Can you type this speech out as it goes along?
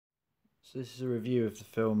So this is a review of the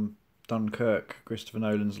film Dunkirk, Christopher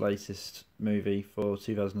Nolan's latest movie for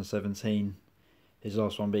 2017. His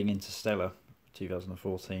last one being Interstellar,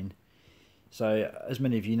 2014. So as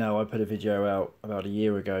many of you know, I put a video out about a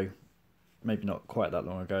year ago, maybe not quite that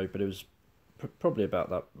long ago, but it was probably about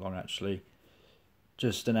that long actually,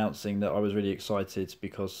 just announcing that I was really excited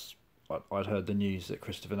because I'd heard the news that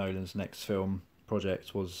Christopher Nolan's next film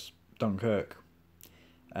project was Dunkirk.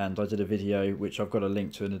 And I did a video, which I've got a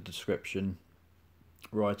link to in the description,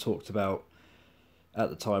 where I talked about, at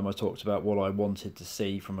the time I talked about what I wanted to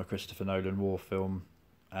see from a Christopher Nolan war film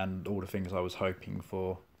and all the things I was hoping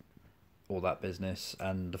for, all that business,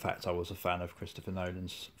 and the fact I was a fan of Christopher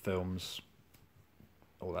Nolan's films,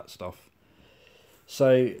 all that stuff.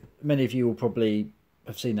 So many of you will probably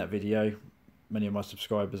have seen that video, many of my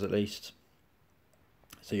subscribers at least,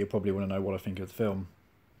 so you'll probably want to know what I think of the film,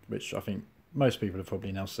 which I think most people have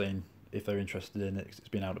probably now seen if they're interested in it, 'cause it's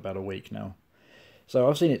been out about a week now. So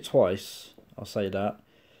I've seen it twice, I'll say that,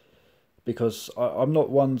 because I'm not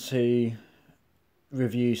one to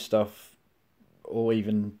review stuff or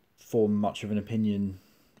even form much of an opinion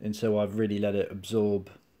until I've really let it absorb.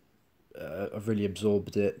 I've really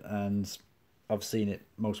absorbed it and I've seen it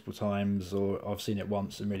multiple times, or I've seen it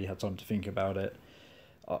once and really had time to think about it.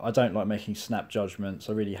 I don't like making snap judgments.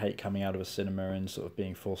 I really hate coming out of a cinema and sort of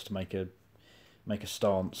being forced to make a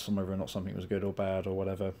stance on whether or not something was good or bad or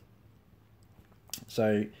whatever.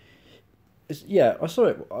 So yeah, I saw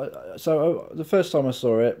it. The first time I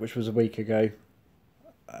saw it, which was a week ago,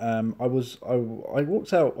 I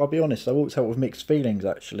walked out. I'll be honest, I walked out with mixed feelings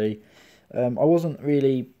actually. I wasn't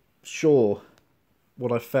really sure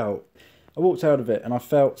what I felt. I walked out of it and I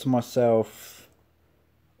felt to myself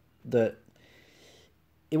that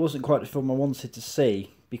it wasn't quite the film I wanted to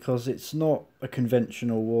see, because it's not a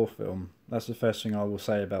conventional war film. That's the first thing I will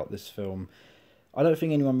say about this film. I don't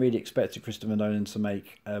think anyone really expected Christopher Nolan to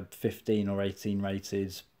make a 15 or 18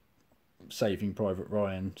 rated Saving Private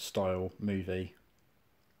Ryan style movie.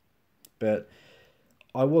 But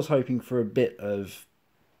I was hoping for a bit of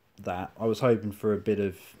that. I was hoping for a bit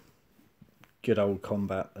of good old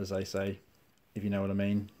combat, as they say, if you know what I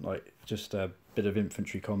mean. Like just a bit of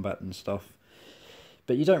infantry combat and stuff.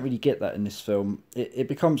 But you don't really get that in this film. It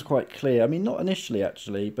becomes quite clear. I mean, not initially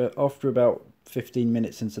actually, but after about 15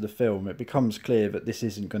 minutes into the film, it becomes clear that this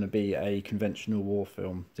isn't going to be a conventional war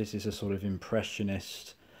film. This is a sort of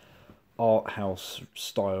impressionist, art house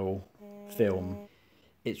style film.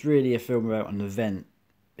 It's really a film about an event.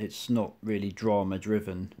 It's not really drama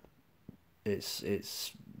driven. It's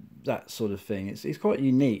that sort of thing. It's quite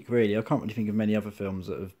unique, really. I can't really think of many other films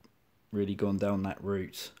that have really gone down that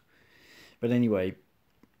route. But anyway,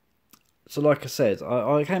 so like I said,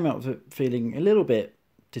 I came out of it feeling a little bit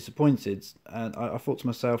disappointed, and I thought to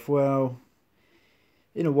myself, well,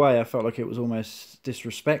 in a way I felt like it was almost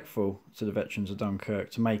disrespectful to the veterans of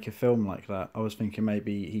Dunkirk to make a film like that. I was thinking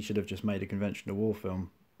maybe he should have just made a conventional war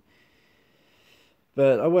film.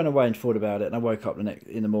 But I went away and thought about it, and I woke up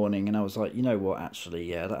in the morning and I was like, you know what, actually,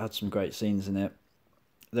 yeah, that had some great scenes in it.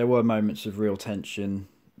 There were moments of real tension.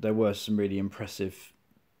 There were some really impressive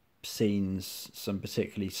scenes, some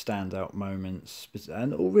particularly standout moments,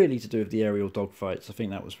 and all really to do with the aerial dogfights. I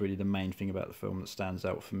think that was really the main thing about the film that stands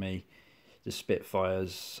out for me. The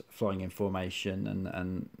Spitfires flying in formation,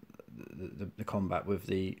 and the combat with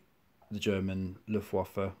the German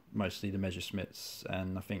Luftwaffe, mostly the Messerschmitts,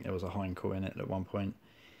 and I think there was a Heinkel in it at one point.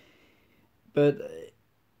 But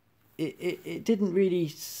it didn't really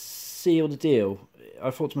seal the deal.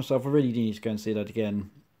 I thought to myself, I really need to go and see that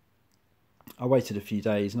again. I waited a few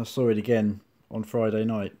days and I saw it again on Friday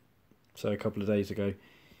night, so a couple of days ago,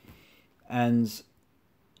 and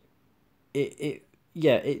it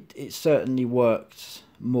certainly worked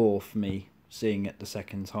more for me seeing it the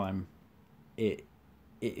second time. It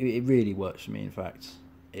really works for me, in fact.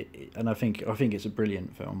 And I think it's a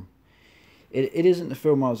brilliant film. It isn't the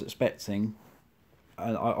film I was expecting.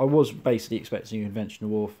 I was basically expecting a conventional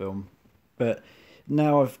war film, but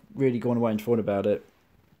now I've really gone away and thought about it.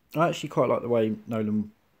 I actually quite like the way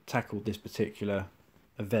Nolan tackled this particular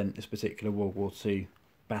event, this particular World War II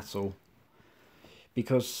battle,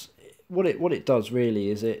 because what it does really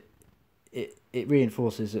is it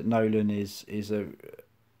reinforces that Nolan is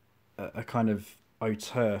a kind of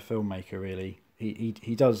auteur filmmaker. Really,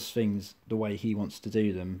 he does things the way he wants to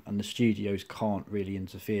do them, and the studios can't really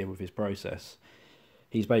interfere with his process.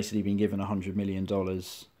 He's basically been given $100 million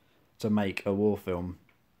to make a war film,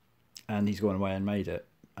 and he's gone away and made it.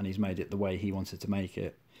 And he's made it the way he wanted to make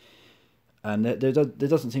it. And there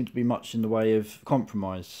doesn't seem to be much in the way of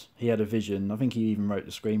compromise. He had a vision. I think he even wrote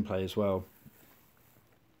the screenplay as well.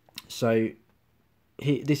 So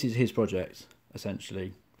this is his project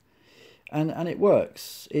essentially, and it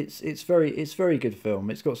works. It's very good film.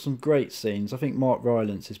 It's got some great scenes. I think Mark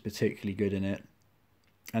Rylance is particularly good in it.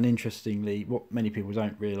 And interestingly, what many people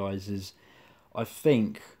don't realise is, I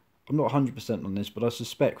think, I'm not 100% on this, but I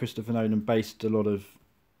suspect Christopher Nolan based a lot of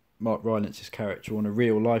Mark Rylance's character on a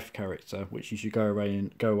real life character, which you should go away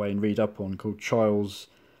and read up on, called Charles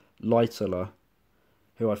Lightoller,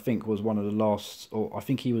 who I think was one of the last, or I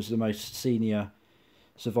think he was the most senior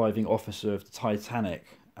surviving officer of the Titanic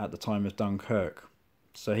at the time of Dunkirk.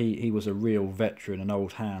 So he was a real veteran, an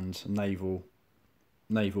old hand, a naval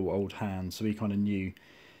old hand. So he kind of knew.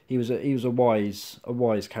 He was a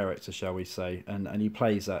wise character, shall we say, and he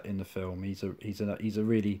plays that in the film. He's a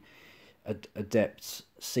really adept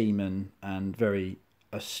seaman and very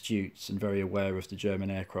astute and very aware of the German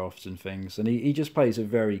aircrafts and things. And he just plays a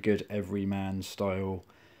very good everyman style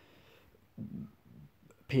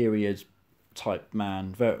period type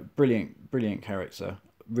man. Very brilliant character.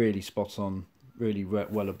 Really spot on. Really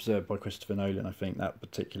well observed by Christopher Nolan, I think, that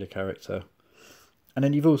particular character. And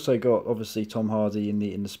then you've also got, obviously, Tom Hardy in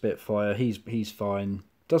the Spitfire. He's fine.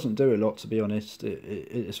 Doesn't do a lot, to be honest,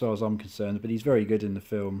 as far as I'm concerned, but he's very good in the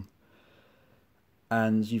film.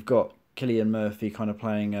 And you've got Cillian Murphy kind of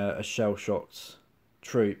playing a shell-shocked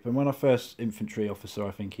troop. And infantry officer,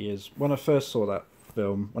 I think he is. When I first saw that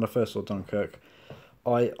film, when I first saw Dunkirk,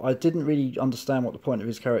 I didn't really understand what the point of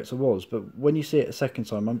his character was. But when you see it a second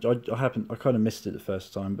time, I kind of missed it the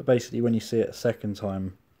first time. But basically, when you see it a second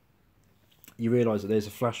time, you realise that there's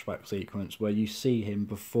a flashback sequence where you see him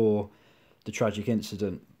before the tragic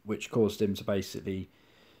incident, which caused him to basically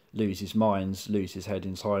lose his mind, lose his head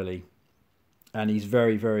entirely. And he's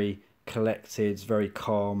very, very collected, very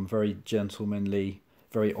calm, very gentlemanly,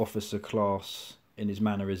 very officer class in his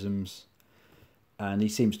mannerisms. And he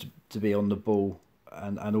seems to be on the ball,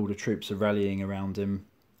 and all the troops are rallying around him.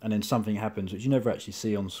 And then something happens, which you never actually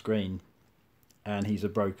see on screen. And he's a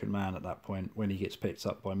broken man at that point when he gets picked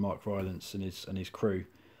up by Mark Rylance and his crew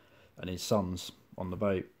and his sons on the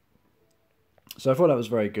boat. So I thought that was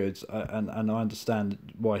very good, and I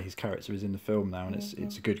understand why his character is in the film now, and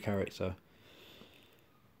it's a good character.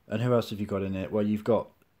 And who else have you got in it? Well, you've got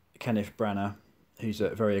Kenneth Branagh, who's a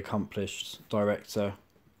very accomplished director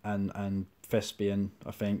and thespian,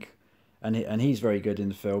 I think, and he's very good in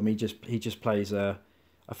the film. He just plays I'm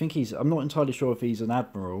not entirely sure if he's an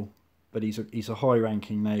admiral, but he's a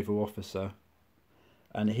high-ranking naval officer,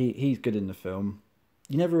 and he's good in the film.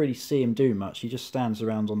 You never really see him do much. He just stands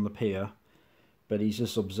around on the pier, but he's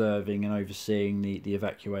just observing and overseeing the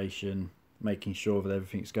evacuation, making sure that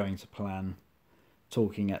everything's going to plan,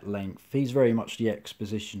 talking at length. He's very much the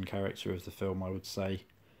exposition character of the film, I would say,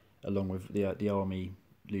 along with the army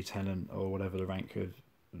lieutenant, or whatever the rank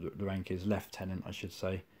is, lieutenant, I should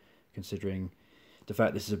say, considering the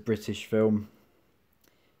fact this is a British film,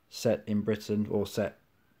 set in Britain, or set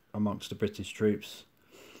amongst the British troops.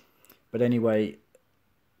 But anyway,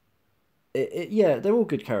 they're all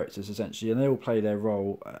good characters essentially, and they all play their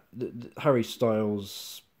role. Harry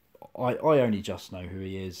Styles, I only just know who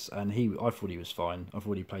he is, and I thought he was fine. I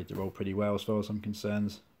thought he played the role pretty well as far as I'm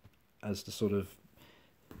concerned, as the sort of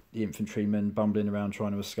the infantryman bumbling around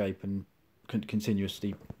trying to escape and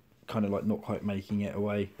continuously kind of like not quite making it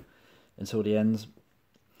away until the end.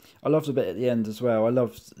 I loved a bit at the end as well. I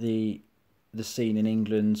loved the scene in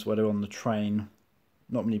England where they're on the train.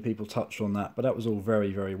 Not many people touched on that, but that was all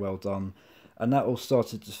very, very well done. And that all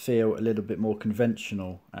started to feel a little bit more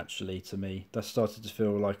conventional, actually, to me. That started to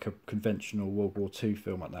feel like a conventional World War II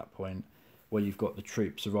film at that point, where you've got the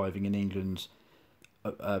troops arriving in England,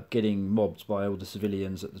 getting mobbed by all the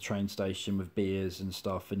civilians at the train station with beers and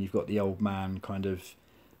stuff, and you've got the old man kind of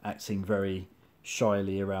acting very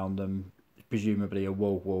shyly around them, presumably a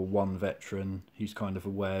World War One veteran who's kind of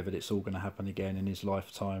aware that it's all going to happen again in his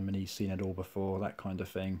lifetime and he's seen it all before, that kind of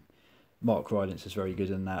thing. Mark Rylance is very good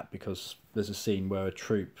in that, because there's a scene where a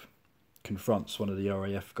troop confronts one of the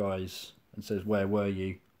RAF guys and says, "Where were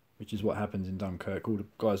you?" which is what happens in Dunkirk. All the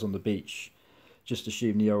guys on the beach just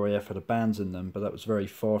assumed the RAF had abandoned them, but that was very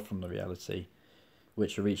far from the reality,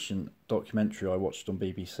 which a recent documentary I watched on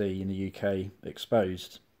BBC in the UK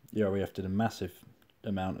exposed. The RAF did a massive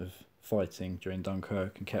amount of fighting during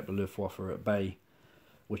Dunkirk and kept the Luftwaffe at bay,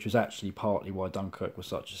 which was actually partly why Dunkirk was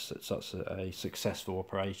such a successful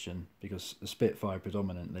operation, because the Spitfire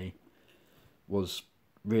predominantly was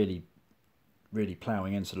really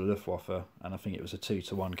ploughing into the Luftwaffe, and I think it was a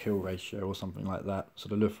 2-to-1 kill ratio or something like that, so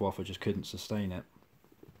the Luftwaffe just couldn't sustain it.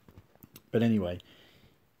 But anyway,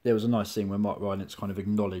 there was a nice scene where Mark Rylance kind of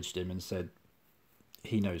acknowledged him and said,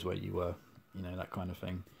 "He knows where you were," that kind of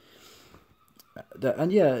thing.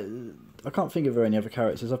 And yeah, I can't think of any other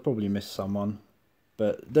characters. I've probably missed someone,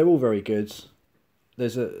 but they're all very good.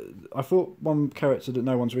 I thought one character that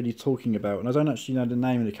no one's really talking about, and I don't actually know the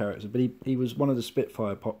name of the character, but he was one of the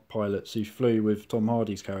Spitfire pilots who flew with Tom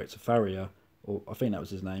Hardy's character Farrier, or I think that was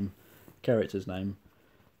his name, character's name.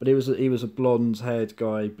 But he was a blonde-haired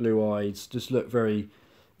guy, blue-eyed, just looked very.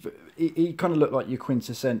 He kind of looked like your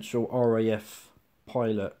quintessential RAF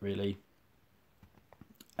pilot, really,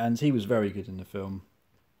 and he was very good in the film,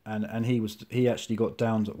 and he actually got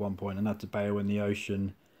downed at one point and had to bail in the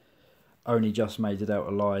ocean. Only just made it out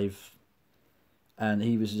alive, and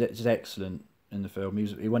he was just excellent in the film.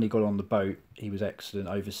 When he got on the boat, he was excellent,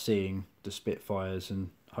 overseeing the Spitfires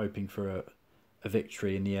and hoping for a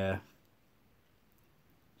victory in the air.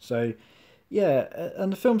 So, yeah,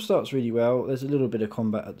 and the film starts really well. There's a little bit of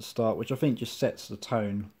combat at the start, which I think just sets the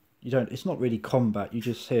tone. It's not really combat. You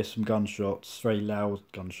just hear some gunshots, very loud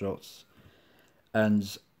gunshots,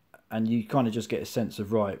 and you kind of just get a sense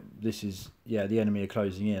of, right, this is, yeah, the enemy are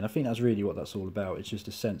closing in. I think that's really what that's all about. It's just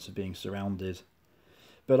a sense of being surrounded.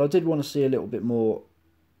 But I did want to see a little bit more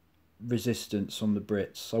resistance on the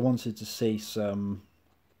Brits. I wanted to see some,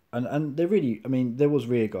 and they really, I mean, there was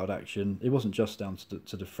rearguard action. It wasn't just down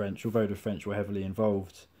to the French, although the French were heavily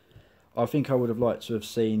involved. I think I would have liked to have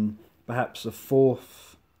seen perhaps a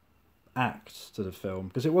fourth act to the film,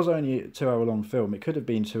 because it was only a 2 hour long film. It could have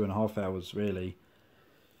been 2.5 hours, really.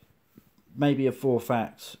 Maybe a fourth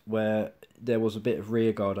act where there was a bit of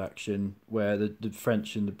rearguard action, where the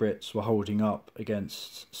French and the Brits were holding up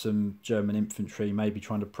against some German infantry, maybe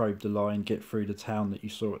trying to probe the line, get through the town that you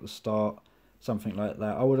saw at the start, something like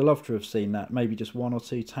that. I would have loved to have seen that. Maybe just 1 or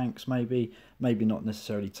 2 tanks, maybe not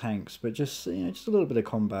necessarily tanks, but just, just a little bit of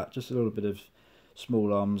combat, just a little bit of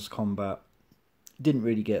small arms combat. Didn't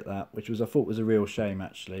really get that, which I thought was a real shame,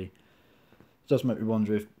 actually. It does make me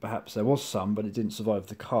wonder if perhaps there was some, but it didn't survive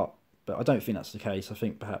the cut. But I don't think that's the case. I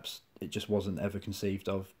think perhaps it just wasn't ever conceived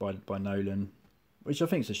of by Nolan, which I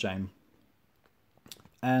think is a shame.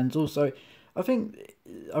 And also, I think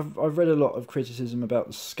I've read a lot of criticism about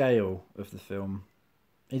the scale of the film.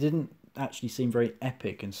 It didn't actually seem very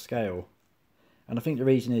epic in scale. And I think the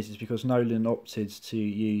reason is because Nolan opted to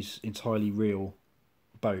use entirely real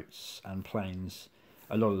boats and planes.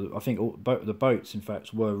 I think the boats, in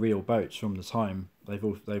fact, were real boats from the time. They've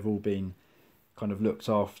all been kind of looked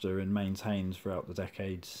after and maintained throughout the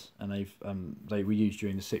decades, and they were used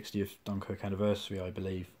during the 60th Dunkirk anniversary, I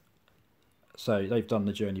believe. So they've done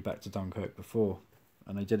the journey back to Dunkirk before,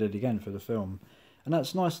 and they did it again for the film, and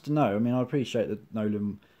that's nice to know. I mean, I appreciate that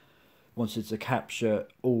Nolan wanted to capture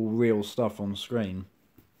all real stuff on screen,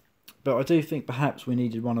 but I do think perhaps we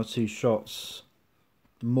needed 1 or 2 shots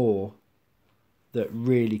more that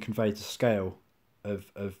really conveyed the scale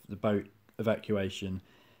of the boat evacuation.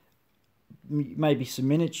 Maybe some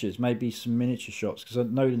miniatures, shots, because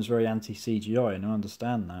Nolan's very anti-CGI, and I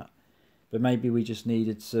understand that. But maybe we just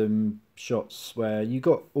needed some shots where you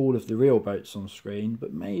got all of the real boats on screen,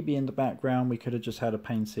 but maybe in the background we could have just had a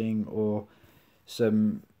painting or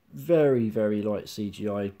some very, very light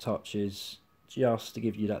CGI touches, just to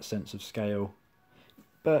give you that sense of scale.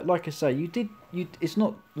 But like I say, it's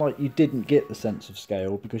not like you didn't get the sense of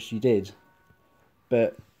scale, because you did,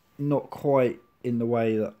 but not quite in the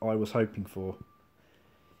way that I was hoping for.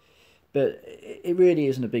 But it really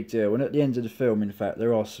isn't a big deal, and at the end of the film, in fact,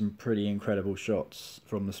 there are some pretty incredible shots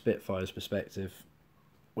from the Spitfire's perspective,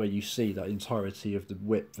 where you see that entirety of the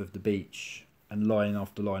width of the beach and line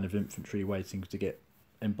after line of infantry waiting to get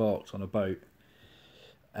embarked on a boat.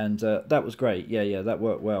 And that was great. Yeah, that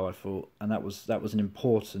worked well, I thought, and that was an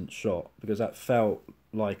important shot, because that felt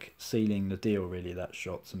like sealing the deal, really, that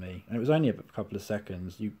shot to me. And it was only a couple of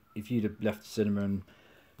seconds. If you'd have left the cinema and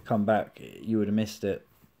come back, you would have missed it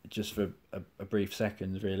just for a brief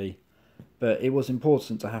second, really. But it was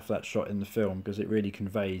important to have that shot in the film, because it really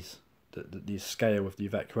conveys the scale of the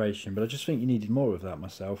evacuation. But I just think you needed more of that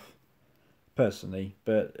myself, personally.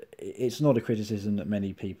 But it's not a criticism that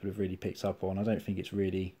many people have really picked up on. I don't think it's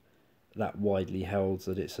really that widely held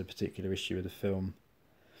that it's a particular issue of the film.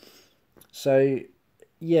 So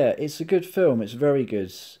yeah, it's a good film. It's very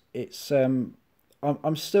good. It's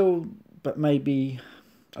I'm still, but maybe,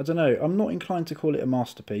 I don't know. I'm not inclined to call it a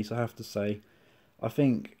masterpiece, I have to say. I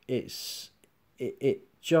think it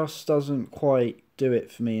just doesn't quite do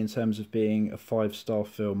it for me in terms of being a 5-star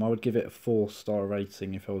film. I would give it a 4-star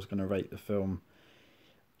rating if I was going to rate the film.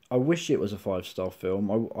 I wish it was a 5-star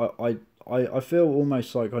film. I feel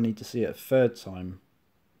almost like I need to see it a third time,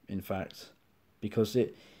 in fact, because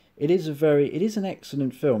it is an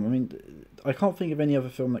excellent film. I mean, I can't think of any other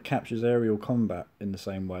film that captures aerial combat in the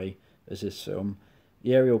same way as this film.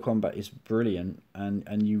 The aerial combat is brilliant, and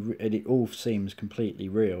it all seems completely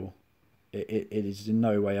real. It is in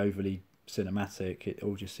no way overly cinematic. It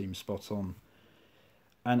all just seems spot on.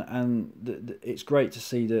 And it's great to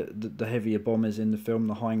see the heavier bombers in the film,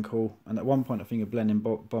 the Heinkel. And at one point, I think a Blenheim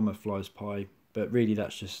bomber flies by, but really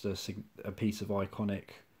that's just a piece of iconic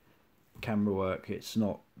camera work. It's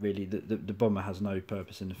not really the bomber has no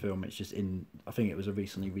purpose in the film. It's just in. I think it was a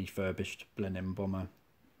recently refurbished Blenheim bomber,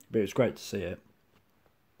 but it was great to see it.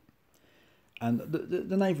 And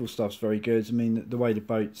the naval stuff's very good. I mean, the way the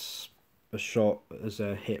boats are shot as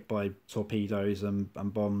they're hit by torpedoes and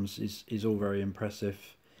bombs is all very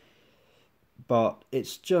impressive. But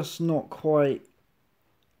it's just not quite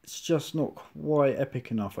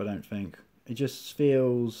epic enough, I don't think. It just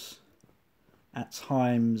feels at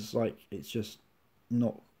times like it's just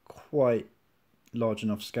not quite large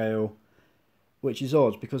enough scale, which is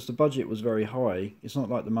odd because the budget was very high. It's not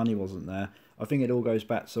like the money wasn't there. I think it all goes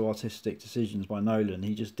back to artistic decisions by Nolan.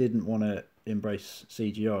 He just didn't want to embrace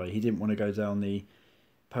CGI. He didn't want to go down the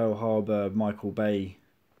Pearl Harbor, Michael Bay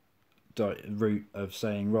route of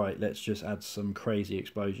saying, right, let's just add some crazy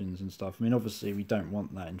explosions and stuff. I mean, obviously we don't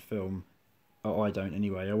want that in film. Or I don't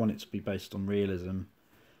anyway. I want it to be based on realism.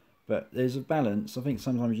 But there's a balance. I think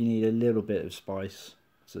sometimes you need a little bit of spice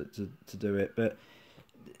to do it. But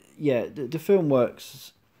yeah, the film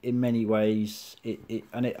works in many ways.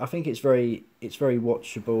 I think it's very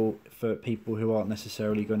watchable for people who aren't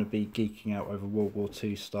necessarily going to be geeking out over World War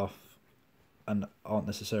II stuff and aren't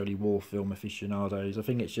necessarily war film aficionados. I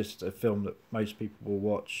think it's just a film that most people will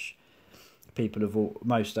watch. People of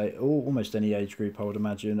almost any age group, I would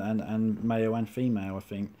imagine, and male and female.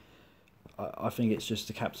 I think it's just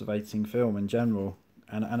a captivating film in general,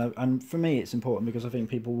 and for me it's important because I think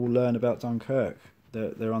people will learn about Dunkirk.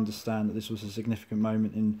 They'll understand that this was a significant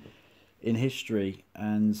moment in history,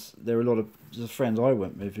 and there are a lot of friends I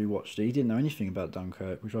went with who watched it. He didn't know anything about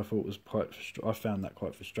Dunkirk, which I thought was I found that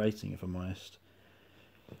quite frustrating, if I'm honest.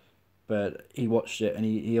 But he watched it, and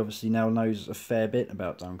he obviously now knows a fair bit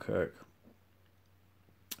about Dunkirk.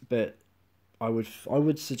 But I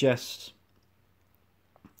would suggest,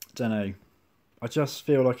 don't know, I just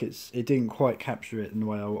feel like it didn't quite capture it in the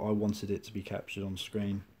way I wanted it to be captured on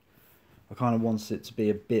screen. I kind of wanted it to be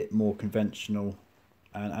a bit more conventional,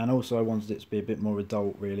 and also I wanted it to be a bit more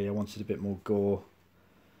adult, really. I wanted a bit more gore.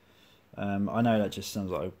 I know that just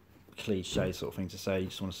sounds like a cliche sort of thing to say, you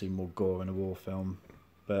just want to see more gore in a war film.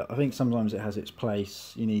 But I think sometimes it has its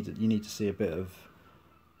place. You need to see a bit of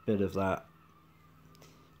that.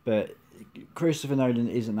 But Christopher Nolan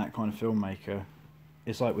isn't that kind of filmmaker.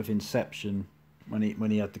 It's like with Inception, when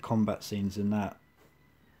he had the combat scenes in that.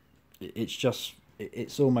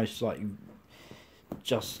 It's almost like an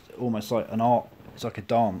art. It's like a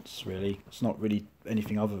dance, really. It's not really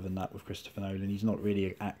anything other than that with Christopher Nolan. He's not really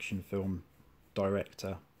an action film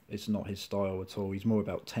director. It's not his style at all. He's more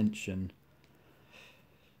about tension.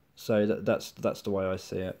 So that's the way I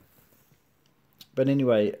see it. But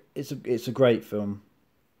anyway, it's a great film.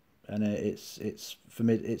 And it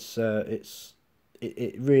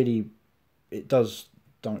does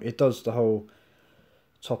the whole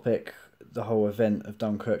topic, the whole event of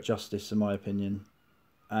Dunkirk justice, in my opinion,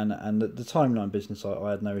 and the timeline business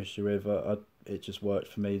I had no issue with. It just worked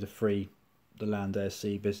for me. The land, air,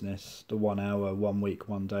 sea business, the 1 hour, 1 week,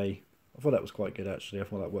 1 day. I thought that was quite good actually. I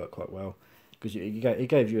thought that worked quite well because it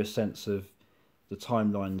gave you a sense of the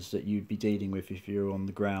timelines that you'd be dealing with if you were on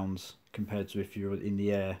the ground compared to if you're in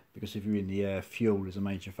the air, because if you're in the air, fuel is a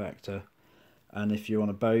major factor, and if you're on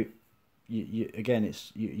a boat,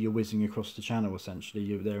 you're whizzing across the channel essentially.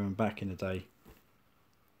 You're there and back in a day.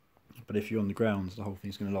 But if you're on the ground, the whole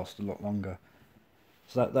thing's going to last a lot longer.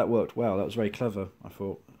 So that worked well. That was very clever. I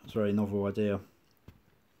thought it was a very novel idea.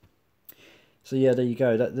 So yeah, there you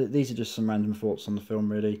go. These are just some random thoughts on the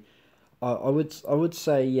film, really. I would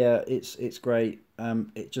say yeah, it's great.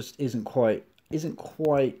 It just isn't quite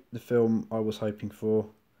the film I was hoping for,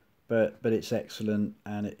 but it's excellent,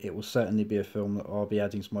 and it will certainly be a film that I'll be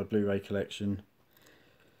adding to my Blu-ray collection,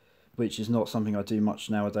 which is not something I do much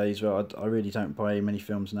nowadays. Where I really don't buy many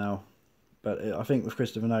films now, but I think with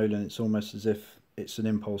Christopher Nolan, it's almost as if it's an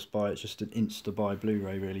impulse buy. It's just an insta-buy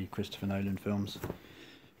Blu-ray, really, Christopher Nolan films.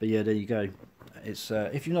 But yeah, there you go. It's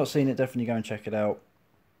if you've not seen it, definitely go and check it out.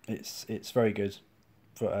 It's very good.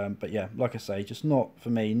 But yeah, like I say, just not for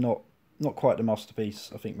me, not quite the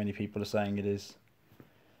masterpiece I think many people are saying it is.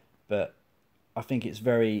 But I think it's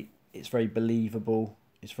very believable.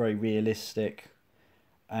 It's very realistic,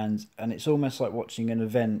 and it's almost like watching an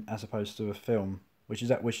event as opposed to a film, which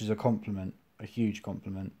is a compliment, a huge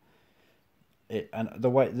compliment. and the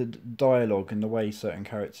way the dialogue and the way certain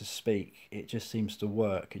characters speak, it just seems to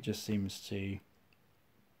work. It just seems to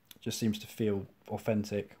feel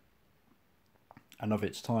authentic and of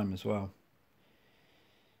its time as well.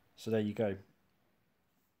 So there you go.